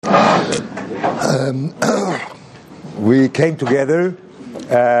We came together.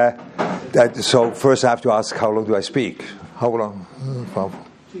 So first I have to ask, how long do I speak? How long?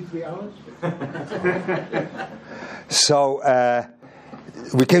 2-3 hours. So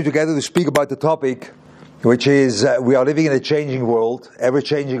we came together to speak about the topic, which is we are living in a changing world,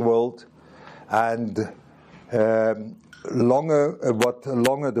 ever-changing world, and what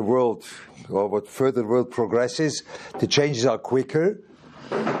longer the world, or what further the world progresses, the changes are quicker,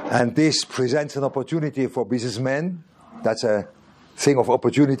 and this presents an opportunity for businessmen. That's a thing of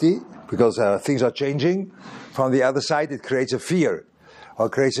opportunity, because things are changing. From the other side, it creates a fear, or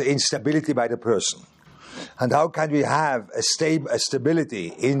creates an instability by the person. And how can we have a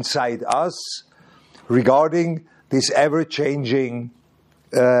stability inside us regarding this ever-changing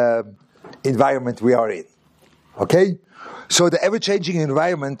environment we are in? Okay? So the ever-changing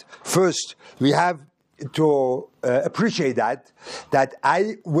environment, first, we have to appreciate that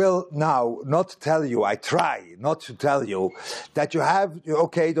I will now not tell you, I try not to tell you, that you have,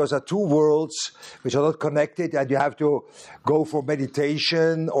 okay, those are two worlds which are not connected, and you have to go for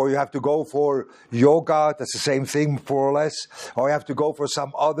meditation, or you have to go for yoga, that's the same thing, more or less, or you have to go for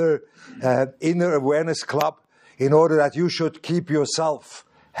some other inner awareness club in order that you should keep yourself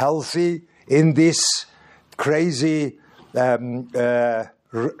healthy in this crazy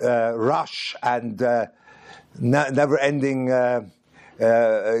rush and never-ending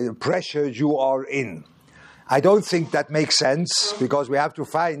pressure you are in. I don't think that makes sense, because we have to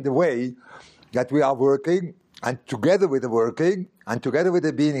find a way that we are working, and together with the working, and together with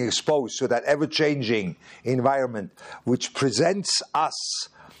the being exposed to that ever-changing environment which presents us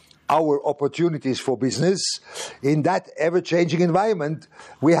our opportunities for business, in that ever-changing environment,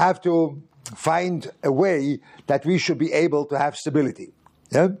 we have to find a way that we should be able to have stability.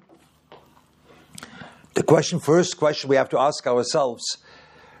 Yeah? The first question we have to ask ourselves,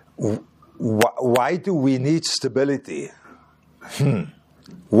 why do we need stability?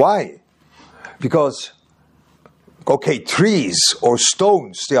 Why? Because, okay, trees or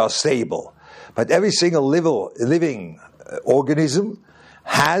stones, they are stable. But every single living organism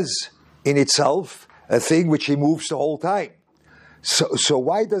has in itself a thing which he moves the whole time. So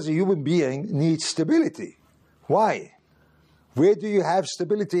why does a human being need stability? Why? Where do you have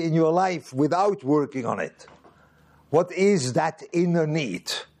stability in your life without working on it? What is that inner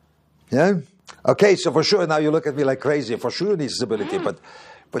need? Yeah? Okay, so for sure, now you look at me like crazy. For sure you need stability, but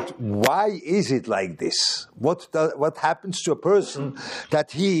why is it like this? What happens to a person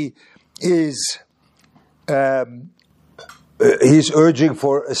that he is he's urging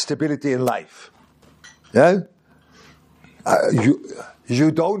for a stability in life? Yeah?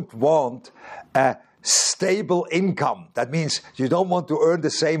 You don't want a stable income. That means you don't want to earn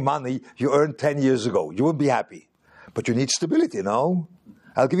the same money you earned 10 years ago. You won't be happy. But you need stability, no?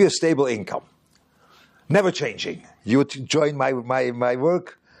 I'll give you a stable income. Never changing. You would join my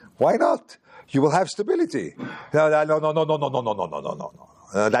work? Why not? You will have stability. No.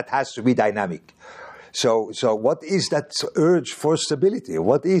 That has to be dynamic. So what is that urge for stability?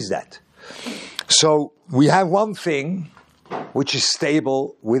 What is that? So we have one thing which is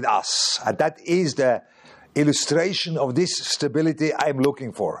stable with us. And that is the illustration of this stability I'm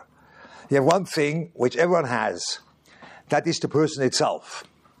looking for. You have one thing which everyone has. That is the person itself.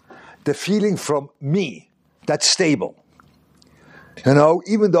 The feeling from me, that's stable. You know,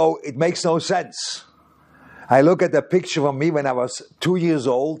 even though it makes no sense. I look at the picture of me when I was 2 years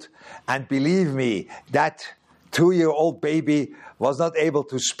old, and believe me, that 2-year-old baby was not able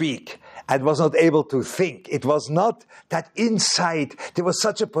to speak and was not able to think. It was not that inside there was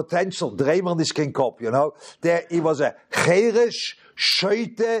such a potential. Dreiman is geen kop, you know. There he was a cherish,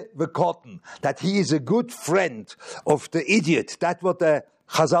 scheute vekotten. That he is a good friend of the idiot. That's what the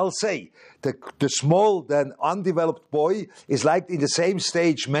Chazal say. The small, the undeveloped boy is like in the same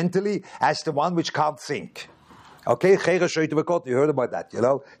stage mentally as the one which can't think. Okay, cherish, scheute vekotten. You heard about that, you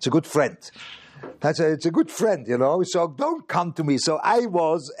know. It's a good friend. It's a good friend, you know, so don't come to me. So I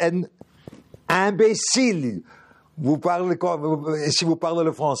was an imbécile. Si vous parlez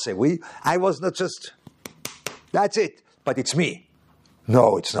le français, oui? I was not just, that's it, but it's me.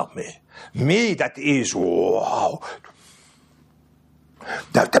 No, it's not me. Me, that is, wow.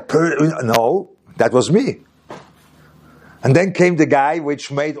 No, that was me. And then came the guy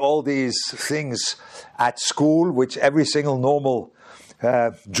which made all these things at school, which every single normal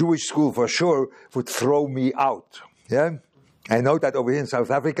Jewish school for sure would throw me out. Yeah, I know that over here in South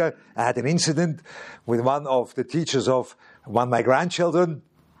Africa, I had an incident with one of the teachers of one of my grandchildren.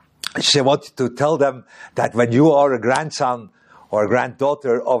 She wanted to tell them that when you are a grandson or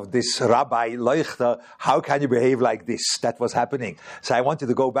granddaughter of this Rabbi Leuchter, how can you behave like this? That was happening. So I wanted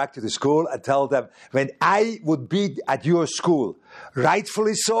to go back to the school and tell them, when I would be at your school,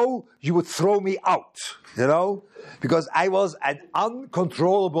 rightfully so, you would throw me out, because I was an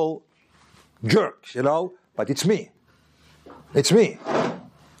uncontrollable jerk, but it's me. It's me.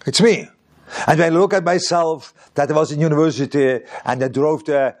 It's me. And when I look at myself, that I was in university and I drove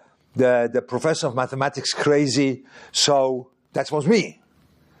the professor of mathematics crazy, so that was me.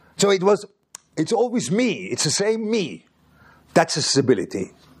 So it's always me. It's the same me. That's a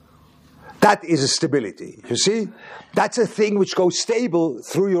stability. That is a stability. You see? That's a thing which goes stable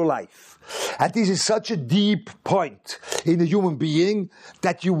through your life. And this is such a deep point in a human being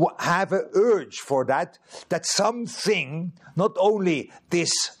that you have an urge for that something, not only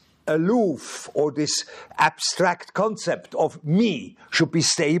this aloof or this abstract concept of me should be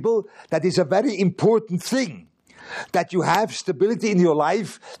stable, that is a very important thing. That you have stability in your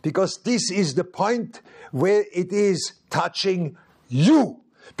life, because this is the point where it is touching you,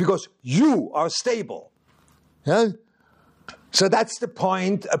 because you are stable. Yeah? So that's the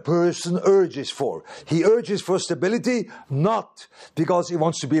point a person urges for. He urges for stability, not because he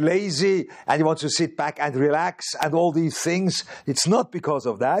wants to be lazy and he wants to sit back and relax and all these things. It's not because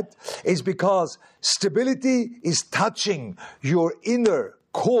of that. It's because stability is touching your inner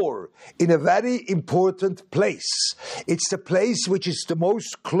core in a very important place. It's the place which is the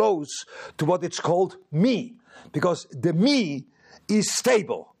most close to what it's called me, because the me is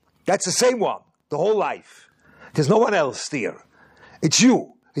stable. That's the same one, the whole life. There's no one else there. It's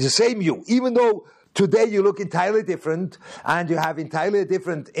you. It's the same you. Even though today you look entirely different and you have entirely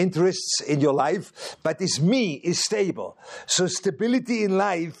different interests in your life, but this me is stable. So stability in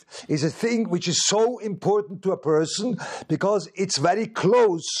life is a thing which is so important to a person because it's very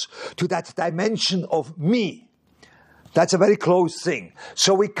close to that dimension of me. That's a very close thing.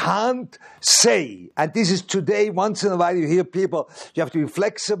 So we can't say, and this is today, once in a while you hear people, you have to be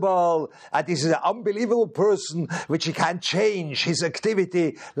flexible, and this is an unbelievable person which he can change his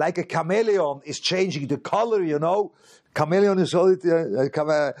activity like a chameleon is changing the color, Chameleon is all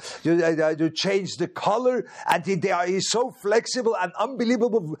you change the color, and he's so flexible and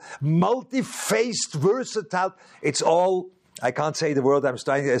unbelievable, multi-faced, versatile. It's all, I can't say the word, I'm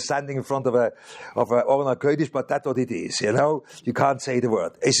standing in front of a Orna Kodesh, but that's what it is, You can't say the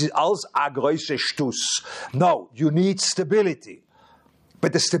word. Es ist als a große Stuss. No, you need stability.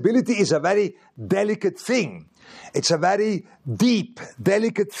 But the stability is a very delicate thing. It's a very deep,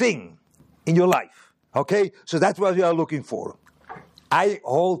 delicate thing in your life. Okay? So that's what we are looking for. I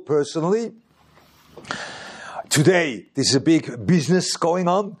hold personally, today, this is a big business going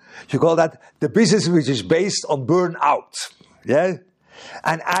on. You call that the business which is based on burnout. Yeah,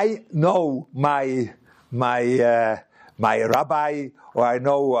 and I know my rabbi, or I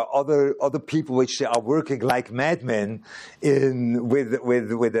know other people which they are working like madmen with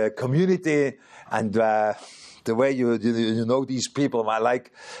the community, and the way you know these people. I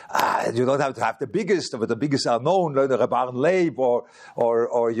like you don't have to have the biggest, but the biggest are known, like Reb Aaron Leib or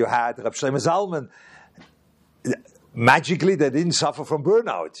you had Reb Shlomo Zalman. Magically, they didn't suffer from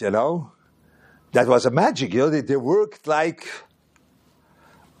burnout. That was a magic, They worked like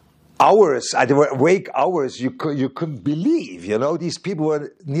hours, and they were awake hours you couldn't believe, These people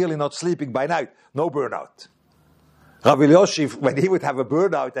were nearly not sleeping by night. No burnout. Rabbi Yosef, when he would have a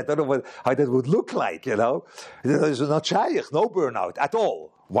burnout, I don't know how that would look like, It was not shaykh, no burnout at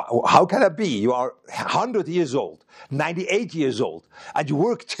all. How can that be? You are 100 years old, 98 years old, and you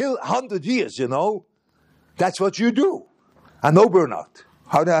work till 100 years, That's what you do. And no burnout.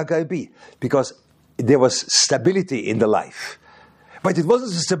 How can it be? Because there was stability in the life. But it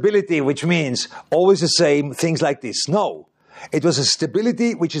wasn't a stability which means always the same, things like this. No. It was a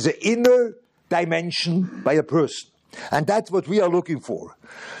stability which is an inner dimension by a person. And that's what we are looking for.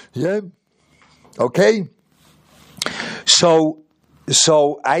 Yeah? Okay?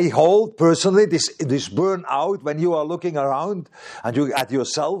 So I hold personally this burnout when you are looking around and you at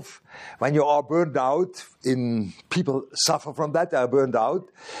yourself, when you are burned out, people suffer from that, they are burned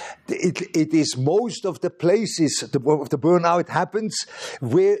out. It is most of the places the burnout happens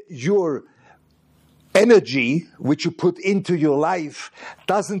where your energy, which you put into your life,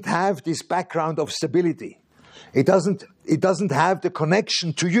 doesn't have this background of stability. It doesn't have the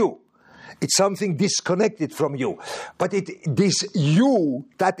connection to you. It's something disconnected from you. But this you,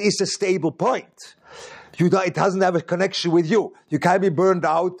 that is a stable point. It doesn't have a connection with you. You can be burned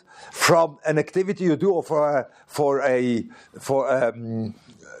out from an activity you do, or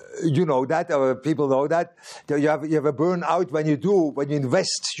you know that, or people know that you have a burnout when you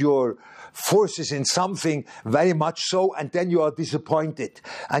invest your forces in something very much so, and then you are disappointed,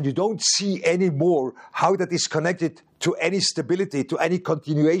 and you don't see anymore how that is connected to any stability, to any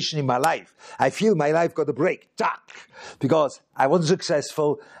continuation in my life. I feel my life got a break, because I wasn't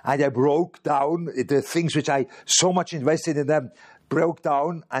successful, and I broke down. The things which I so much invested in them broke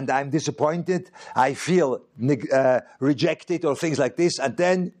down, and I'm disappointed. I feel rejected, or things like this, and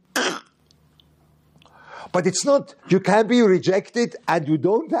then. But it's not, you can be rejected and you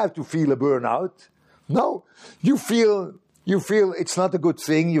don't have to feel a burnout. No, you feel it's not a good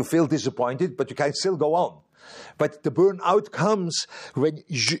thing, you feel disappointed, but you can still go on. But the burnout comes when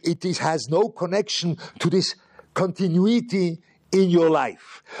it has no connection to this continuity in your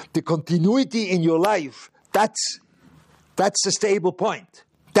life. The continuity in your life, that's a stable point.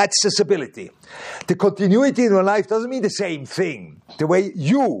 That's the stability. The continuity in your life doesn't mean the same thing. The way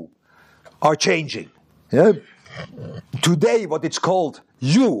you are changing. Yeah? Today, what it's called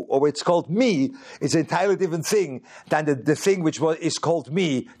you, or what it's called me, is an entirely different thing than the thing which is called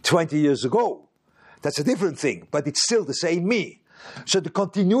me 20 years ago. That's a different thing, but it's still the same me. So the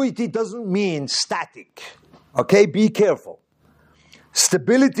continuity doesn't mean static. Okay, be careful.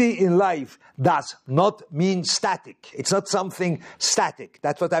 Stability in life does not mean static. It's not something static.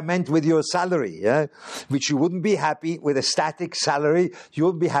 That's what I meant with your salary, yeah? Which you wouldn't be happy with a static salary. You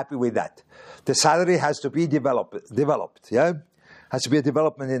wouldn't be happy with that. The salary has to be developed, yeah? Has to be a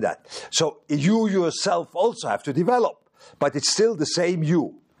development in that. So you yourself also have to develop, but it's still the same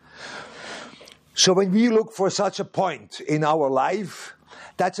you. So when we look for such a point in our life,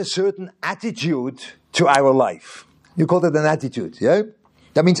 that's a certain attitude to our life. You call it an attitude, yeah?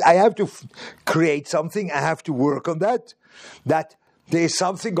 That means I have to create something, I have to work on that there is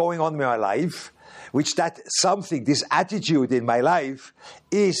something going on in my life, which that something, this attitude in my life,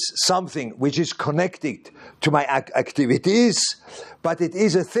 is something which is connected to my activities, but it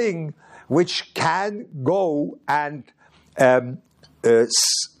is a thing which can go and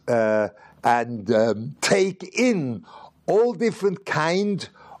take in all different kind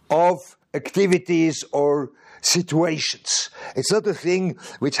of activities or situations. It's not a thing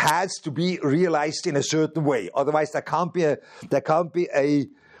which has to be realized in a certain way. Otherwise, there can't be a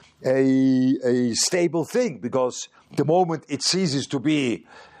stable thing, because the moment it ceases to be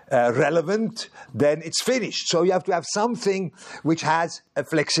relevant, then it's finished. So you have to have something which has a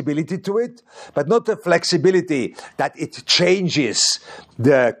flexibility to it, but not a flexibility that it changes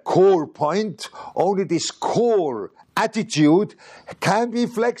the core point. Only this core attitude can be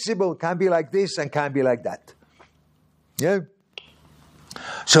flexible, can be like this and can be like that. Yeah.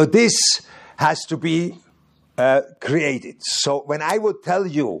 So this has to be created. So when I would tell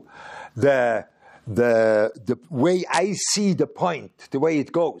you the way I see the point, the way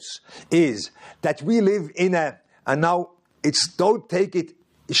it goes, is that we live in and now don't take it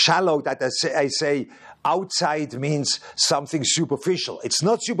shallow that I say outside means something superficial. It's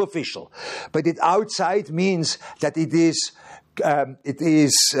not superficial, but outside means that it is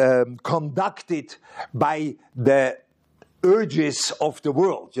conducted by the urges of the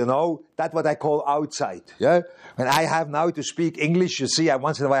world, that's what I call outside. Yeah, when I have now to speak English, you see,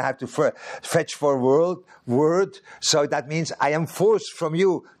 once in a while I have to fetch for a word, so that means I am forced from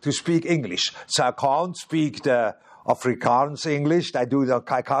you to speak English. So I can't speak the Afrikaans English. I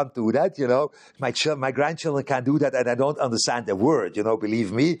can't do that. My grandchildren can do that, and I don't understand the word.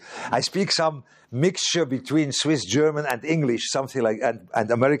 Believe me, I speak some mixture between Swiss German and English, something like and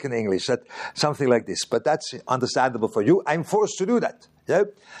American English, something like this. But that's understandable for you. I'm forced to do that. Yeah,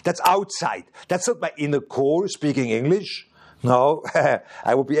 that's outside. That's not my inner core speaking English. No,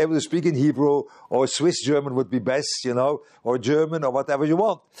 I would be able to speak in Hebrew, or Swiss German would be best, or German, or whatever you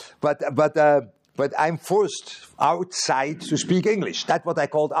want. But I'm forced outside to speak English. That's what I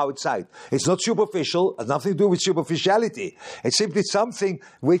called outside. It's not superficial. It has nothing to do with superficiality. It's simply something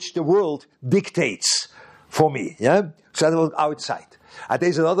which the world dictates for me. Yeah? So that was outside. And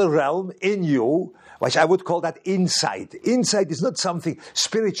there's another realm in you, which I would call that inside. Inside is not something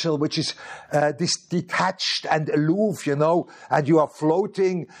spiritual, which is detached and aloof, and you are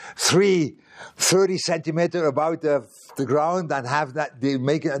floating 30 centimeters above the ground and have that, they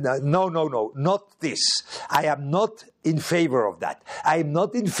make it, no, not this. I am not in favor of that. I am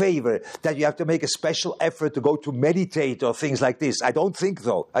not in favor that you have to make a special effort to go to meditate or things like this. I don't think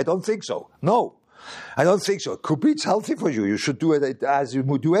so. No. I don't think so. It could be, it's healthy for you. You should do it as you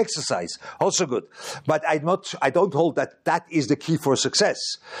do exercise. Also good. But I don't hold that is the key for success.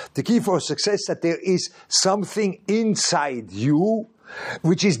 The key for success is that there is something inside you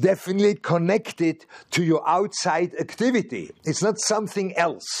which is definitely connected to your outside activity. It's not something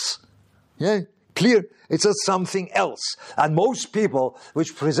else. Yeah? Clear? It's not something else. And most people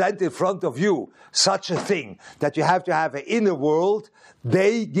which present in front of you such a thing, that you have to have an inner world,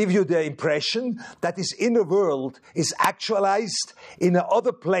 they give you the impression that this inner world is actualized in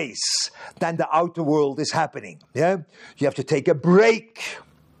another place than the outer world is happening. Yeah? You have to take a break.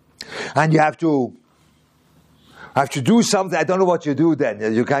 And you have to do something. I don't know what you do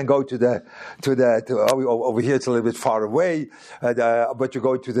then. You can go over here. It's a little bit far away, but you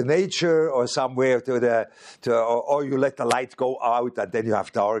go to the nature or somewhere or you let the light go out and then you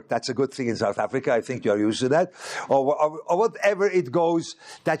have dark. That's a good thing in South Africa. I think you are used to that, or whatever it goes.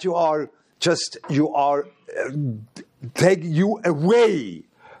 That you are taking you away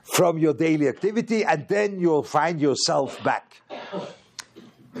from your daily activity, and then you'll find yourself back.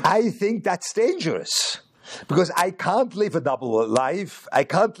 I think that's dangerous. Because I can't live a double life. I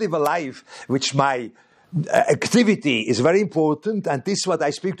can't live a life which my activity is very important. And this is what I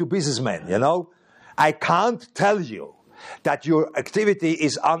speak to businessmen, you know. I can't tell you that your activity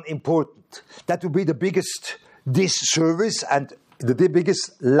is unimportant. That would be the biggest disservice and the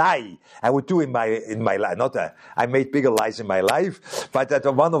biggest lie I would do in my life. I made bigger lies in my life, but that's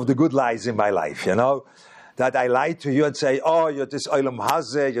one of the good lies in my life, you know. That I lie to you and say, oh, you're this olam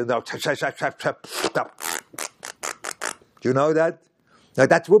hazeh, you know. Do you know that? Now,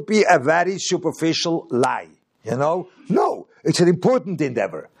 that would be a very superficial lie, you know? No, it's an important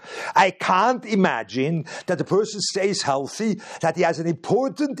endeavor. I can't imagine that a person stays healthy, that he has an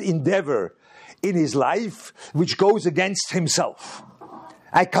important endeavor in his life which goes against himself.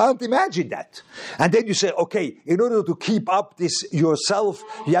 I can't imagine that. And then you say, okay, in order to keep up this yourself,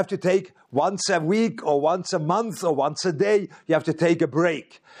 you have to take once a week or once a month or once a day, you have to take a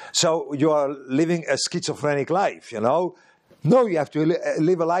break. So you are living a schizophrenic life, you know. No, you have to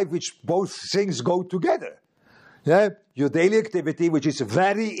live a life which both things go together. Yeah? Your daily activity, which is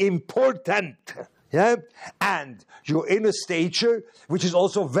very important. Yeah? And your inner stature, which is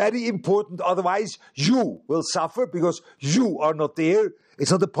also very important. Otherwise, you will suffer because you are not there.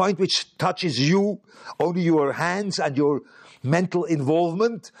 It's not a point which touches you, only your hands and your mental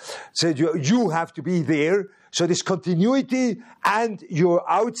involvement. So you have to be there. So this continuity and your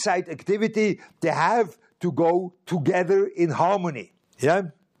outside activity, they have to go together in harmony.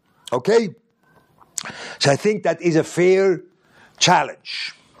 Yeah? Okay? So I think that is a fair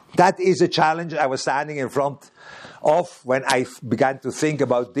challenge. That is a challenge I was standing in front of when I began to think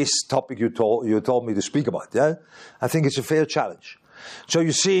about this topic you told me to speak about. Yeah? I think it's a fair challenge. So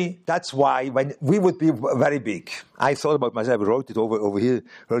you see, that's why when we would be very big, I thought about myself, I wrote it over here,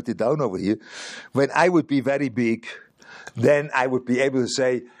 wrote it down over here. When I would be very big, then I would be able to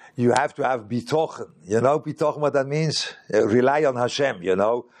say, you have to have bitochen. You know bitochen, what that means? Rely on Hashem, you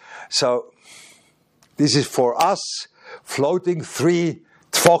know. So this is for us floating 3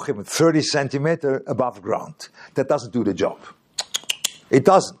 tfochim, 30 centimeter above ground. That doesn't do the job. It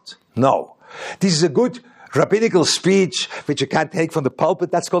doesn't. No. This is a good rabbinical speech which you can't take from the pulpit.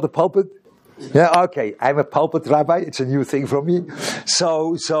 That's called a pulpit? Yeah, okay. I'm a pulpit rabbi. It's a new thing for me.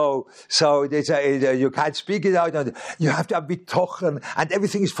 So you can't speak it out. You have to have bitochen, and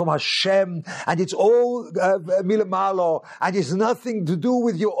everything is from Hashem, and it's all milamalo, and it's nothing to do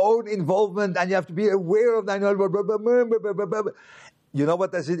with your own involvement, and you have to be aware of that. You know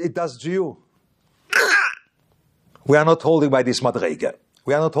what it does to you? We are not holding by this madrega.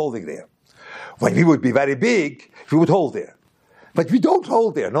 We are not holding there. When we would be very big, we would hold there. But we don't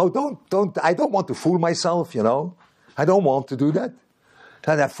hold there. No, don't. I don't want to fool myself, you know. I don't want to do that.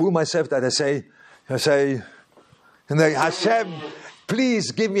 And I fool myself that I say, Hashem,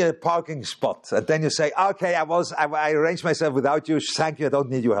 please give me a parking spot. And then you say, okay, I arranged myself without you. Thank you, I don't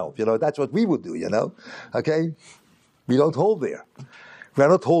need your help. You know, that's what we would do, you know. Okay? We don't hold there. We are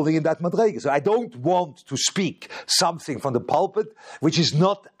not holding in that madrega. So I don't want to speak something from the pulpit which is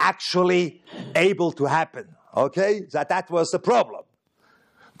not actually able to happen. Okay? That was the problem.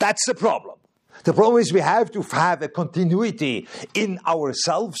 That's the problem. The problem is we have to have a continuity in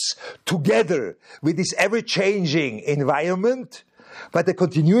ourselves together with this ever-changing environment, but the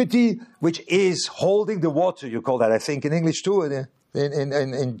continuity which is holding the water, you call that, I think, in English too.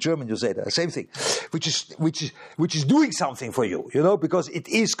 In German you say that, same thing, which is doing something for you, you know, because it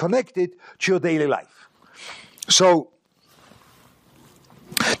is connected to your daily life. So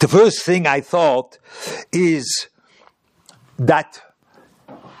the first thing I thought is that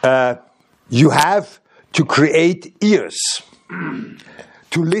you have to create ears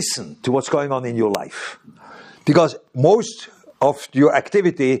to listen to what's going on in your life, because most of your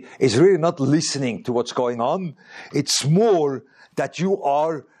activity is really not listening to what's going on. It's more that you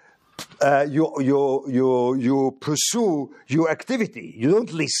are you pursue your activity. You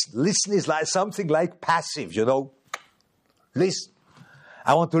don't listen. Listen is like something like passive, Listen.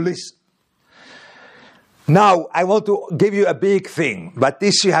 I want to listen. Now, I want to give you a big thing, but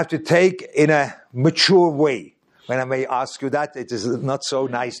this you have to take in a mature way. When I may ask you that, it is not so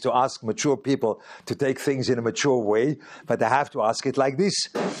nice to ask mature people to take things in a mature way, but I have to ask it like this.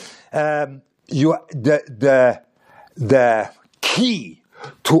 The key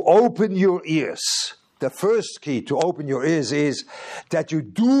to open your ears, the first key to open your ears is that you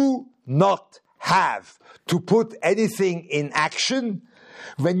do not have to put anything in action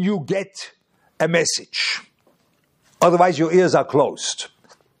when you get a message. Otherwise, your ears are closed.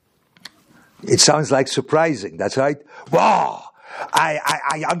 It sounds like surprising. That's right. Wow,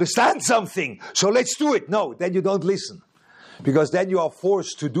 I understand something, so let's do it. No, then you don't listen, because then you are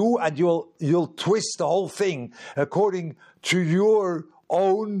forced to do, and you'll twist the whole thing according to your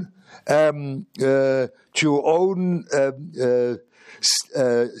own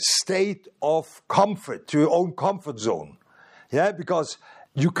state of comfort, to your own comfort zone. Yeah, because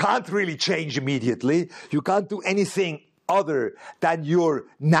you can't really change immediately. You can't do anything other than your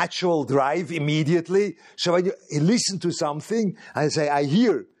natural drive immediately. So when you listen to something and say, I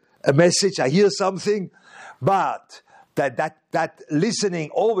hear a message, I hear something, but that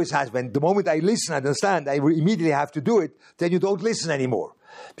listening always has, when the moment I listen, I understand, I will immediately have to do it, then you don't listen anymore.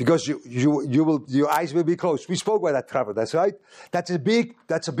 Because your eyes will be closed. We spoke about that, Trevor, that's right. That's a big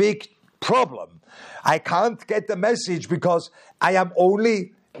problem. I can't get the message because I am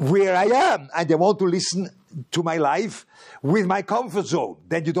only where I am, and I want to listen to my life with my comfort zone.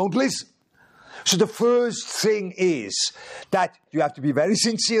 Then you don't listen. So the first thing is that you have to be very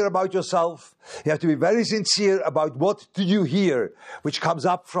sincere about yourself. You have to be very sincere about what do you hear, which comes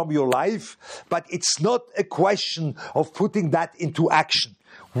up from your life. But it's not a question of putting that into action.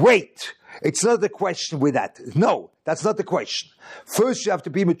 Wait, it's not a question with that. No, that's not the question. First, you have to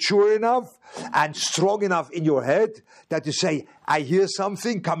be mature enough and strong enough in your head that you say, I hear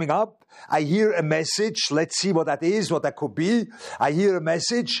something coming up. I hear a message. Let's see what that is, what that could be. I hear a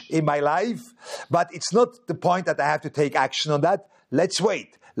message in my life, but it's not the point that I have to take action on that. Let's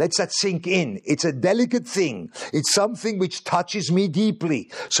wait. Let that sink in. It's a delicate thing. It's something which touches me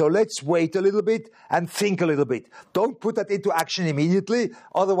deeply. So let's wait a little bit and think a little bit. Don't put that into action immediately.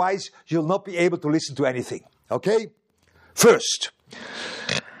 Otherwise, you'll not be able to listen to anything. Okay? First.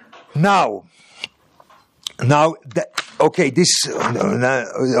 Now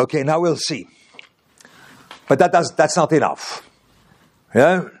we'll see. But that's not enough.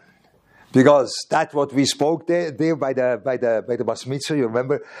 Yeah? Because that's what we spoke there by the Bas Mitzvah, you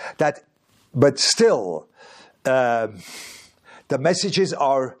remember that. But still, the messages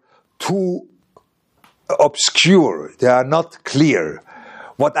are too obscure. They are not clear.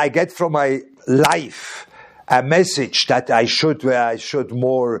 What I get from my life, a message that I should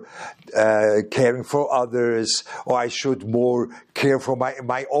more caring for others, or I should more care for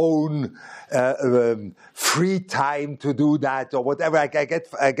my own free time to do that, or whatever I get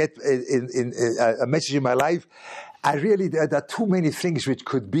in a message in my life. There are too many things which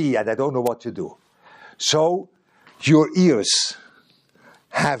could be, and I don't know what to do. So your ears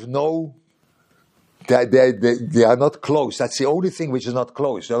have they are not closed. That's the only thing which is not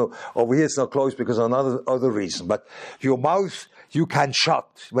closed. No, over here it's not closed because of another reason. But your mouth you can shut.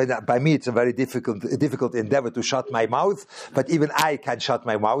 By me it's a very difficult endeavor to shut my mouth. But even I can shut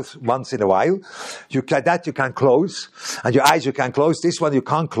my mouth once in a while. You can close, and your eyes you can close. This one you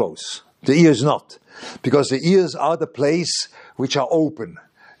can't close. The ears not, because the ears are the place which are open.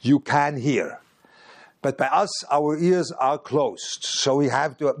 You can hear. But by us, our ears are closed. So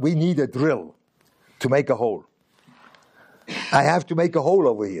we need a drill to make a hole. I have to make a hole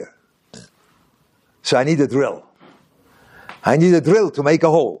over here. So I need a drill. I need a drill to make a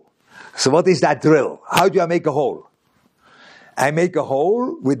hole. So what is that drill? How do I make a hole? I make a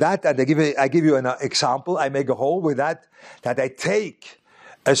hole with that, and I give you an example. I make a hole with that I take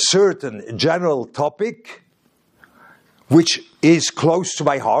a certain general topic which is close to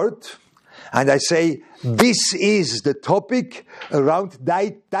my heart, and I say, this is the topic. Around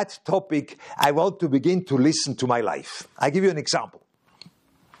that topic, I want to begin to listen to my life. I give you an example.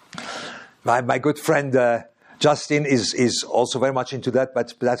 My good friend Justin is also very much into that,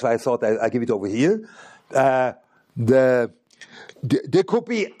 but that's why I thought I give it over here. There could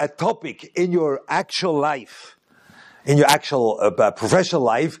be a topic in your actual life, in your actual professional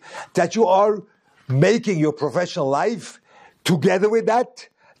life, that you are making your professional life together with that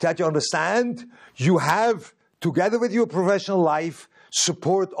you understand you have together with your professional life,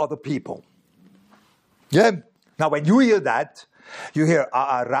 support other people. Yeah? Now, when you hear that, you hear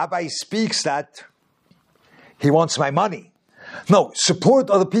a rabbi speaks that he wants my money. No, support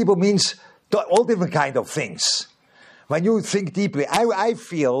other people means all different kind of things. When you think deeply, I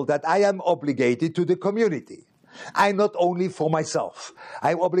feel that I am obligated to the community. I'm not only for myself.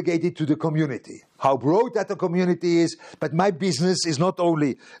 I'm obligated to the community. How broad that the community is, but my business is not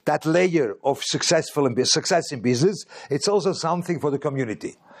only that layer of success in business, it's also something for the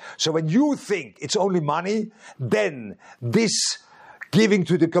community. So when you think it's only money, then this giving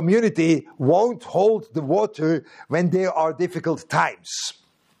to the community won't hold the water when there are difficult times.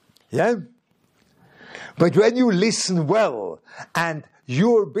 Yeah? But when you listen well and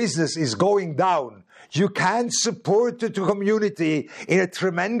your business is going down, you can support the community in a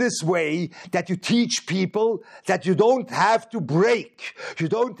tremendous way that you teach people that you don't have to break. You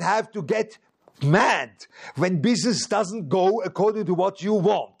don't have to get mad when business doesn't go according to what you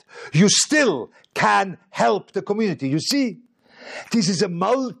want. You still can help the community. You see, this is a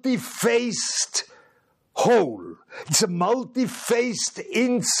multi-faced whole. It's a multi-faced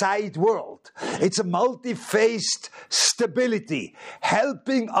inside world. It's a multi-faced stability.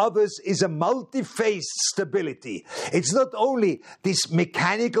 Helping others is a multi-faced stability. It's not only this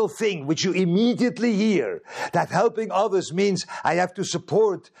mechanical thing which you immediately hear, that helping others means I have to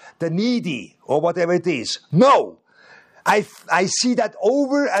support the needy or whatever it is. No. I see that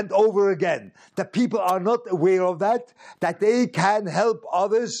over and over again, that people are not aware of that they can help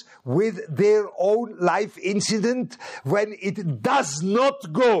others with their own life incident when it does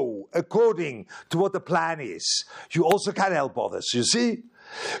not go according to what the plan is. You also can help others, you see?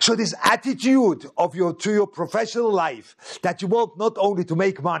 So this attitude of to your professional life, that you want not only to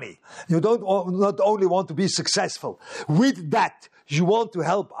make money, you don't not only want to be successful, with that you want to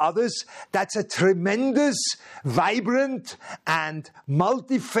help others, that's a tremendous, vibrant and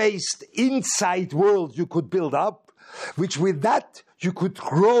multi-faced inside world you could build up, which with that you could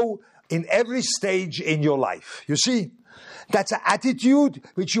grow in every stage in your life. You see, that's an attitude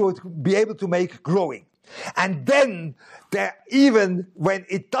which you would be able to make growing. And then, even when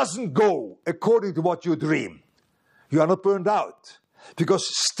it doesn't go according to what you dream, you are not burned out. Because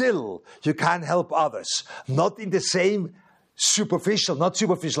still, you can help others. Not in the same not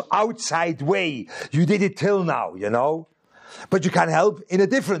superficial, outside way you did it till now, you know. But you can help in a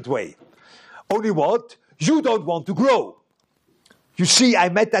different way. Only what? You don't want to grow. You see, I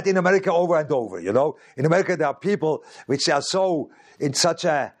met that in America over and over, you know. In America, there are people which are so in such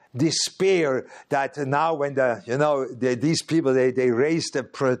a despair that now when these people they raise the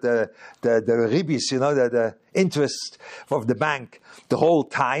ribis, you know, the interest of the bank the whole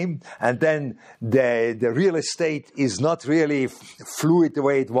time, and then the real estate is not really fluid the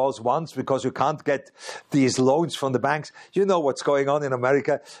way it was once, because you can't get these loans from the banks. You know what's going on in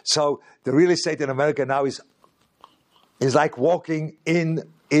America. So the real estate in America now is like walking in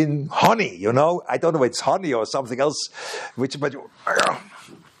honey, you know. I don't know if it's honey or something else, it's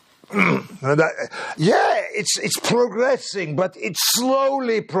progressing, but it's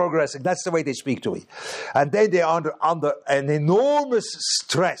slowly progressing. That's the way they speak to me. And then they are under an enormous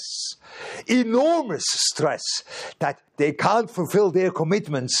stress that they can't fulfill their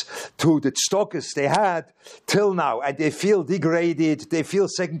commitments to the stockers they had till now. And they feel degraded, they feel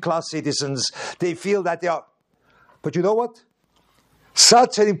second-class citizens, they feel that they are... But you know what?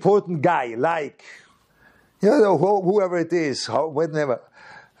 Such an important guy, like, you know, whoever it is, whenever...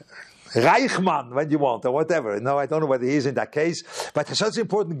 Reichmann, when you want, or whatever. No, I don't know whether he is in that case, but such an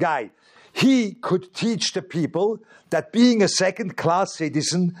important guy. He could teach the people that being a second-class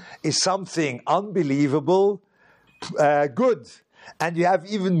citizen is something unbelievable, good. And you have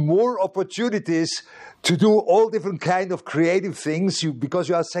even more opportunities to do all different kind of creative things because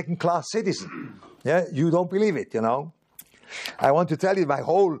you are a second-class citizen. Yeah, you don't believe it, you know. I want to tell you, my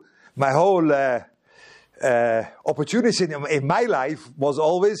whole opportunity in my life was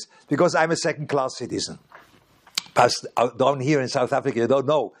always because I'm a second-class citizen. Down here in South Africa, you don't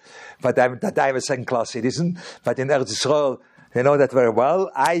know, but I'm a second-class citizen. But in Eretz Yisrael, you know that very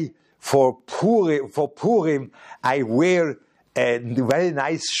well. For Purim, I wear a very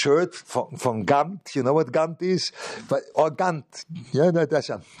nice shirt from Gant. You know what Gant is? Or Gant. Yeah,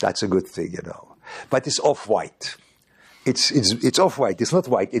 that's a good thing, you know. But it's off-white. It's off-white. It's not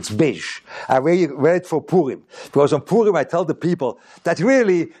white. It's beige. I wear it for Purim. Because on Purim, I tell the people that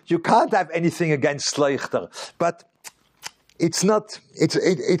really you can't have anything against Leuchter. But it's not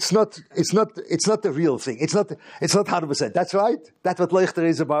the real thing. It's not 100%. That's right. That's what Leuchter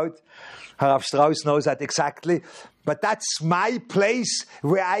is about. Harav Strauss knows that exactly. But that's my place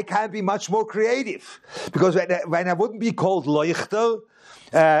where I can be much more creative. Because when I wouldn't be called Leuchter,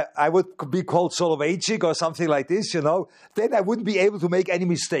 I would be called Soloveitchik or something like this, then I wouldn't be able to make any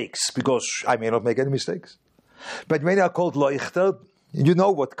mistakes, because I may not make any mistakes. But when I'm called Leuchter, you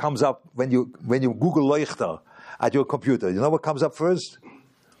know what comes up when you Google Leuchter at your computer. You know what comes up first?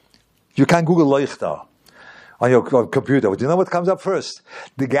 You can Google Leuchter on your computer. But you know what comes up first?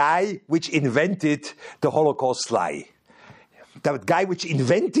 The guy which invented the Holocaust lie. The guy which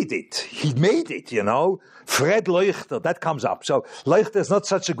invented it, he made it, Fred Leuchter, that comes up. So Leuchter is not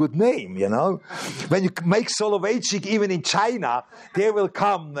such a good name, When you make Soloveitchik, even in China, there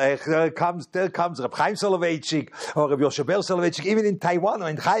comes Reb Chaim Soloveitchik or Reb Yoshebel Soloveitchik, even in Taiwan or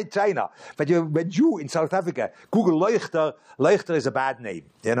in China. But when you in South Africa Google Leuchter, Leuchter is a bad name,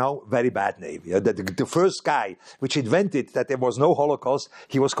 very bad name. The first guy which invented that there was no Holocaust,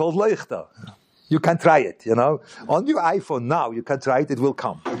 he was called Leuchter. You can try it, On your iPhone now, you can try it, it will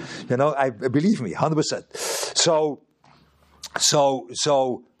come. Believe me, 100%. So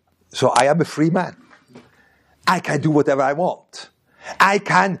I am a free man. I can do whatever I want. I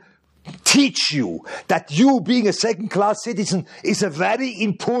can teach you that you being a second-class citizen is a very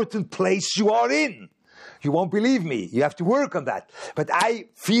important place you are in. You won't believe me. You have to work on that. But I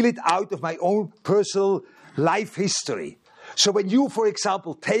feel it out of my own personal life history. So when you, for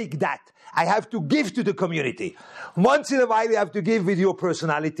example, take that, I have to give to the community. Once in a while you have to give with your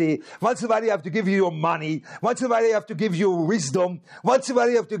personality. Once in a while you have to give you your money. Once in a while you have to give your wisdom. Once in a while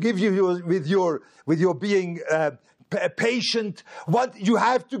you have to give you with your being patient. What you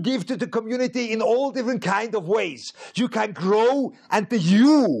have to give to the community in all different kind of ways. You can grow and the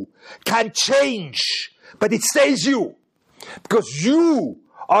you can change, but it stays you. Because you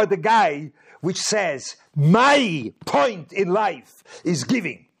are the guy which says, my point in life is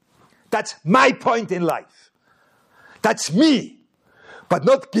giving. That's my point in life. That's me. But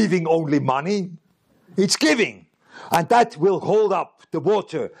not giving only money. It's giving. And that will hold up the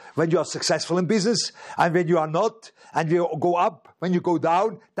water when you are successful in business, and when you are not, and you go up, when you go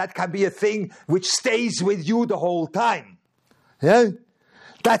down, that can be a thing which stays with you the whole time. Yeah?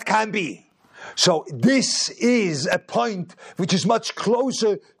 That can be. So this is a point which is much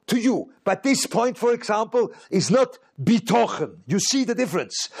closer to you. But this point, for example, is not bitochen. You see the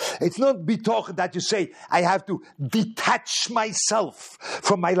difference. It's not bitochen that you say, I have to detach myself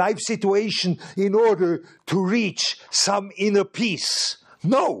from my life situation in order to reach some inner peace.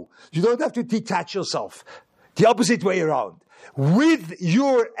 No, you don't have to detach yourself. The opposite way around. With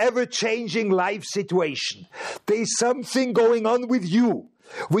your ever-changing life situation, there's something going on with you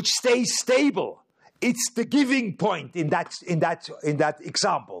which stays stable. It's the giving point in that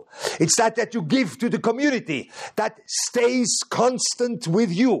example. It's that you give to the community that stays constant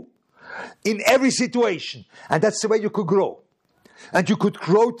with you in every situation. And that's the way you could grow. And you could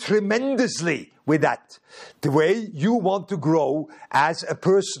grow tremendously with that. The way you want to grow as a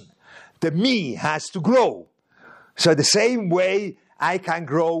person. The me has to grow. So the same way I can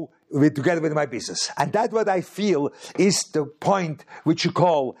grow together with my business. And that's what I feel is the point which you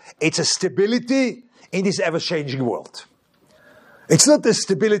call, it's a stability in this ever-changing world. It's not the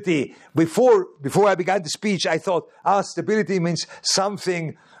stability. Before I began the speech, I thought, stability means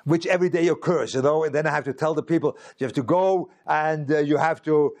something which every day occurs, and then I have to tell the people, you have to go and you have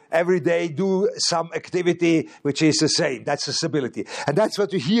to every day do some activity which is the same. That's the stability. And that's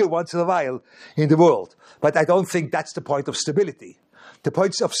what you hear once in a while in the world. But I don't think that's the point of stability. The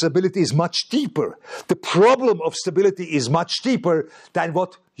point of stability is much deeper. The problem of stability is much deeper than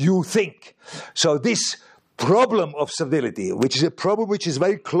what you think. So this problem of stability, which is a problem which is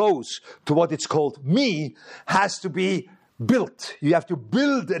very close to what it's called me, has to be built. You have to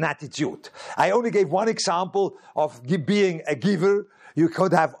build an attitude. I only gave one example of being a giver. You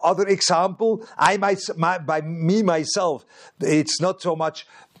could have other example. By me myself, it's not so much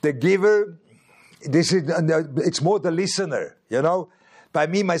the giver. It's more the listener, By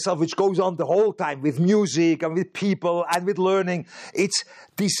me, myself, which goes on the whole time with music and with people and with learning. It's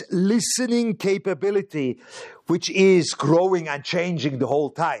this listening capability which is growing and changing the whole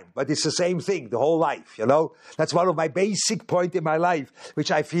time. But it's the same thing, the whole life, That's one of my basic points in my life,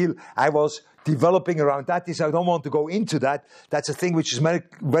 which I feel I was developing around that. I don't want to go into that. That's a thing which is very,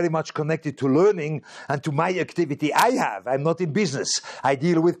 very much connected to learning and to my activity I have. I'm not in business. I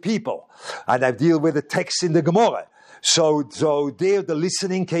deal with people. And I deal with the text in the Gemara. So there, the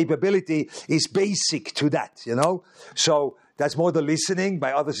listening capability is basic to that, So that's more the listening.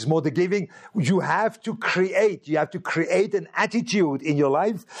 By others is more the giving. You have to create an attitude in your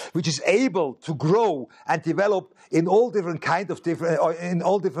life which is able to grow and develop in all different in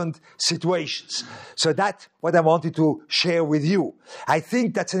all different situations. So that's what I wanted to share with you. I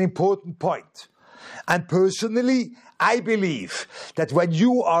think that's an important point. And personally, I believe that when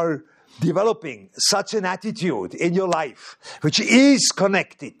you are developing such an attitude in your life, which is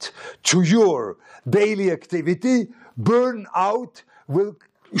connected to your daily activity, burnout will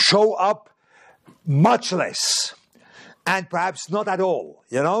show up much less, and perhaps not at all,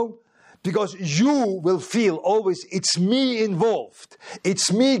 because you will feel always, it's me involved,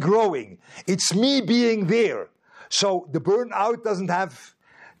 it's me growing, it's me being there. So the burnout doesn't have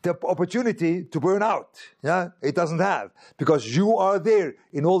the opportunity to burn out. It doesn't have, because you are there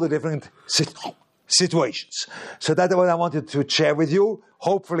in all the different situations. So that's what I wanted to share with you.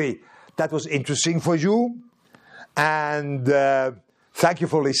 Hopefully that was interesting for you. And thank you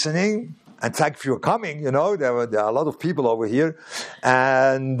for listening. And thank you for coming. There are a lot of people over here.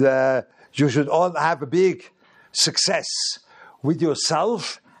 And you should all have a big success with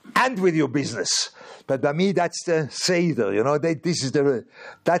yourself and with your business. But by me, that's the Seder,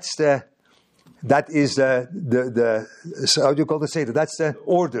 that is the how do you call the Seder? That's the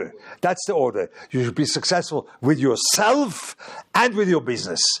order. That's the order. You should be successful with yourself and with your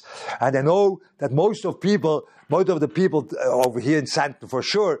business. And I know that most of the people over here in Sandton, for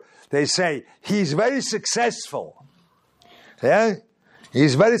sure, they say, he's very successful. Yeah?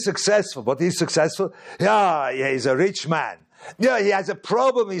 He's very successful. But he's successful? Yeah, he's a rich man. Yeah, he has a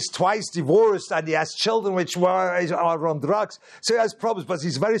problem. He's twice divorced and he has children which are on drugs. So he has problems, but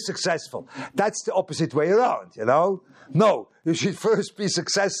he's very successful. That's the opposite way around, No, you should first be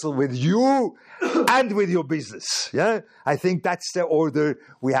successful with you and with your business. Yeah, I think that's the order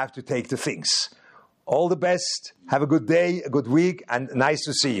we have to take the things. All the best. Have a good day, a good week, and nice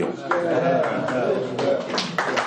to see you.